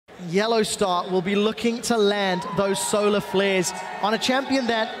Yellow Star will be looking to land those solar flares on a champion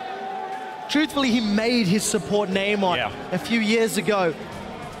that, truthfully, he made his support name on a few years ago.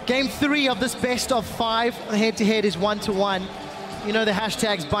 Game 3 of this best of 5 head-to-head is 1-1. You know the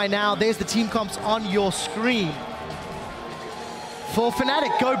hashtags by now. There's the team comps on your screen. For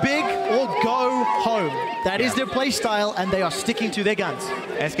Fnatic, go big or go home. That is their play style, and they are sticking to their guns.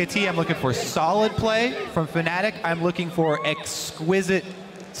 SKT, I'm looking for solid play. From Fnatic, I'm looking for exquisite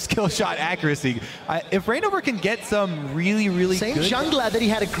skill shot accuracy. If Rainover can get some really good... Same jungler that he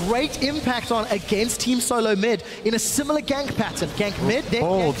had a great impact on against Team Solo mid in a similar gank pattern. Gank mid, then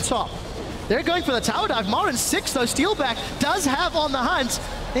gank top. They're going for the tower dive. Marin 6, though, Steelback does have on the hunt.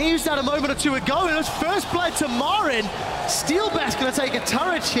 He used that a moment or two ago, and it was first blood to Marin. Steelback's going to take a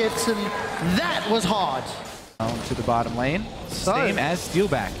turret hit, and that was hard. To the bottom lane, same as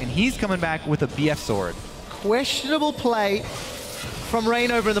Steelback, and he's coming back with a BF sword. Questionable play from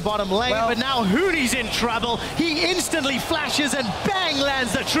Rainover in the bottom lane, but now Hooney's in trouble. He instantly flashes and bang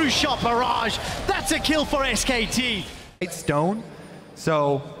lands the true shot barrage. That's a kill for SKT. Stone,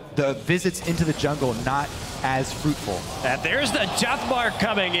 so the visits into the jungle not as fruitful. And there's the death mark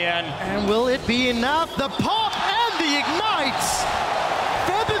coming in. And will it be enough? The pop and the ignites.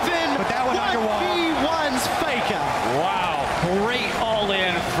 Febivin, but that one v1's Faker. Wow, great all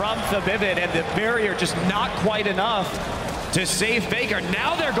in from Febivin, and the barrier just not quite enough to save Faker.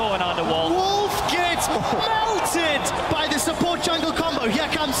 Now they're going on to Wolf. Wolf gets melted by the support jungle combo. Here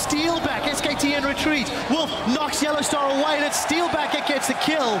comes Steelback, SKT in retreat. Wolf knocks Yellow Star away, and it's Steelback that gets the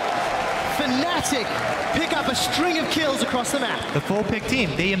kill. Fnatic pick up a string of kills across the map. The full pick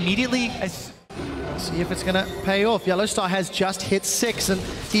team, they immediately... See if it's gonna pay off. Yellow Star has just hit 6, and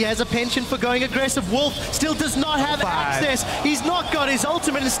he has a penchant for going aggressive. Wolf still does not have access. He's not got his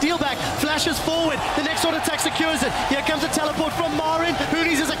ultimate, and Steelback flashes forward. The next sword attack secures it. Here comes a teleport from Marin.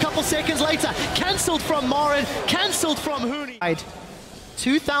 Hooney's is a couple seconds later. Cancelled from Marin, cancelled from Hooney.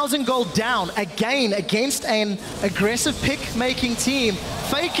 2,000 gold down again against an aggressive pick-making team.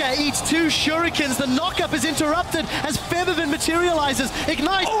 Faker eats 2 shurikens. The knockup is interrupted as Febivin materializes.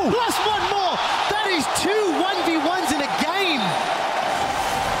 Ignite, plus 1 more. That is 2 1v1s in a game.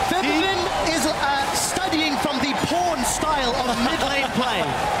 Febivin is studying from the pawn style of mid-lane play.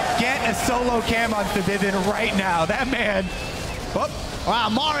 Get a solo cam on Febivin right now. That man... Wow,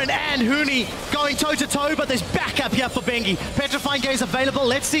 Marin and Hooney going toe-to-toe, but there's backup here for Bengi. Petrifying Gaze available.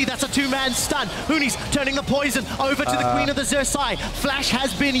 Let's see, that's a 2-man stun. Hooney's turning the poison over to the Queen of the Xersai. Flash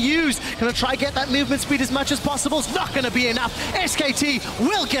has been used. Gonna try get that movement speed as much as possible. It's not gonna be enough. SKT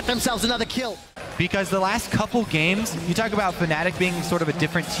will get themselves another kill. Because the last couple games, you talk about Fnatic being sort of a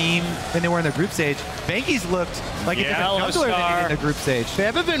different team than they were in the group stage. Bengi's looked like a different jungler in the group stage.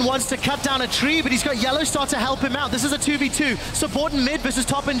 Febivin wants to cut down a tree, but he's got Yellow Star to help him out. This is a 2v2. Support and mid versus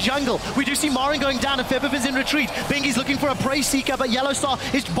top and jungle. We do see Marin going down and Febivin's in retreat. Bengi's looking for a prey seeker, but Yellow Star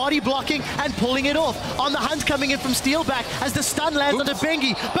is body blocking and pulling it off. On the hunt coming in from Steelback as the stun lands onto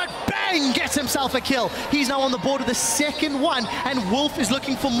Bengi, but bang, gets himself a kill. He's now on the board of the second one, and Wolf is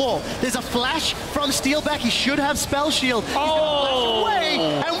looking for more. There's a flash from Steelback. He should have spell shield. He's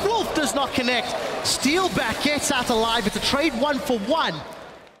away, and Wolf does not connect. Steelback gets out alive. It's a trade 1-for-1.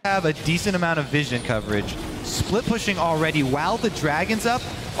 Have a decent amount of vision coverage. Split pushing already while the dragon's up.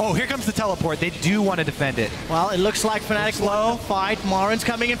 Oh, here comes the teleport. They do want to defend it. Well, it looks like Fnatic low fight. Marin's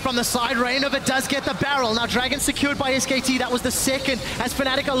coming in from the side. Rainover does get the barrel. Now Dragon secured by SKT. That was the second as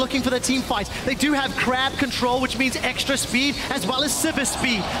Fnatic are looking for the team fights. They do have crab control, which means extra speed as well as Sivir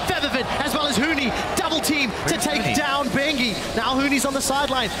speed. Febivin as well as Hooney. Double team to take down Bengi. Now Hooney's on the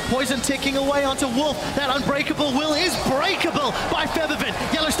sideline. Poison ticking away onto Wolf. That unbreakable will is breakable by Febivin.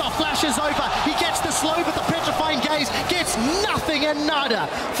 Yellow Star flashes over. He gets the slow, but the petrifying gaze gets nothing and nada.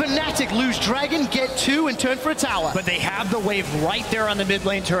 Fnatic lose Dragon, get 2, and turn for a tower. But they have the wave right there on the mid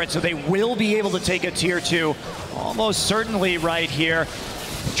lane turret, so they will be able to take a tier 2. Almost certainly right here.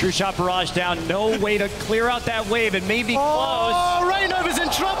 True shot barrage down, no way to clear out that wave. It may be close. Oh, Rainover's in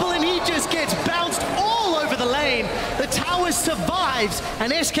trouble, and he just gets bounced all over the lane. The tower survives,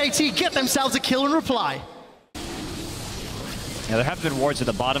 and SKT get themselves a kill in reply. Yeah, there have been wards at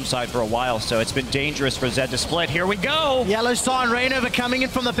the bottom side for a while, so it's been dangerous for Zed to split. Here we go! Yellow Star and Rainover coming in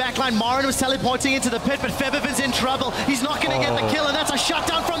from the backline. Marin was teleporting into the pit, but Febivin's in trouble. He's not going to get the kill, and that's a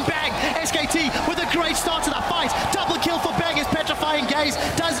shutdown from Bang. SKT with a great start to the fight. Double kill for Bang as Petrifying Gaze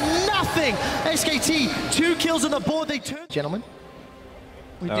does nothing. SKT, 2 kills on the board. They turn... Gentlemen,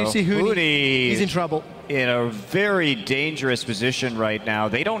 we do see Hooney. He's in trouble. In a very dangerous position right now.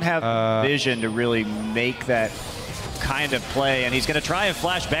 They don't have vision to really make that kind of play, and he's going to try and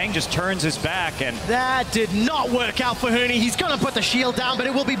flash. Bang just turns his back, and that did not work out for Huni. He's going to put the shield down, but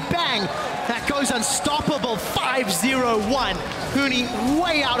it will be Bang. That goes unstoppable. 5-0-1. Huni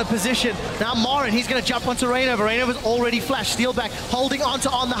way out of position. Now Morin, he's going to jump onto Reignover. Reignover's already flashed. Steelback holding onto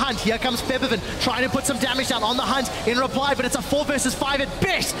On the Hunt. Here comes Febiven trying to put some damage down on the Hunt in reply, but it's a 4 versus 5 at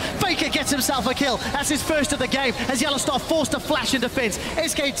best. Faker gets himself a kill. That's his first of the game as Yellowstar forced to flash in defense.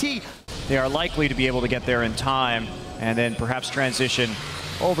 SKT. They are likely to be able to get there in time and then perhaps transition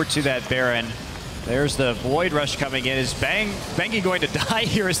over to that Baron. There's the Void Rush coming in. Is Bengi going to die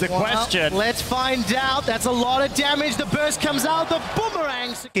here is the question. Let's find out. That's a lot of damage. The burst comes out. The boomerang.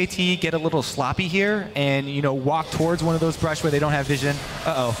 SKT get a little sloppy here and, you know, walk towards one of those brush where they don't have vision.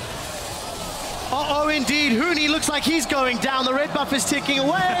 Uh-oh. Uh-oh, indeed. Huni looks like he's going down. The red buff is ticking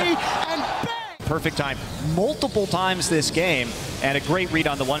away. And bang! Perfect time multiple times this game, and a great read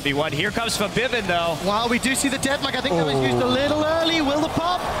on the 1v1. Here comes Febiven, though. Well, we do see the deathmark. I think that was used a little early. Will the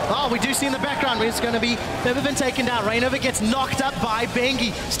pop? Oh, we do see in the background. It's going to be Febiven taken down. Reignover gets knocked up by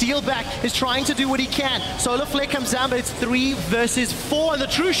Bengi. Steelback is trying to do what he can. Solar Flare comes down, but it's 3 versus 4, and the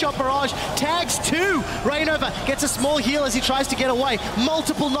True Shot Barrage tags 2. Reignover gets a small heal as he tries to get away.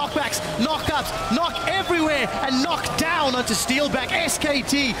 Multiple knockbacks, knockups, knock everywhere, and knock down onto Steelback.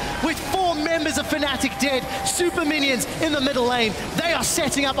 SKT with 4 members of Fnatic dead. Super minions in the middle lane. They are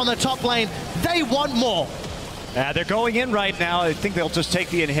setting up on the top lane. They want more. They're going in right now. I think they'll just take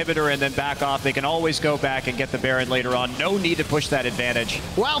the inhibitor and then back off. They can always go back and get the Baron later on. No need to push that advantage.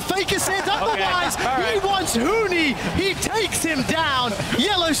 Well, Faker says otherwise. Okay. He wants Huni. He takes him down.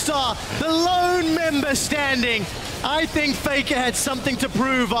 Yellowstar, the lone member standing. I think Faker had something to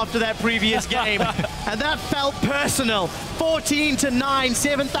prove after that previous game. And that felt personal. 14-9,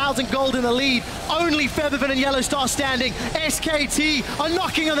 7,000 gold in the lead. Only Febiven and Yellowstar standing. SKT are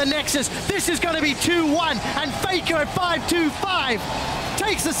knocking on the Nexus. This is going to be 2-1. And Faker at 5-2-5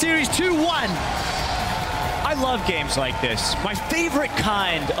 takes the series 2-1. I love games like this. My favorite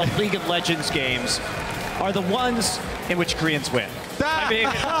kind of League of Legends games are the ones in which Koreans win. I mean,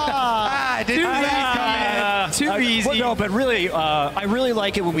 too easy. Well, no, but really, I really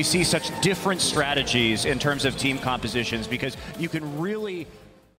like it when we see such different strategies in terms of team compositions, because you can really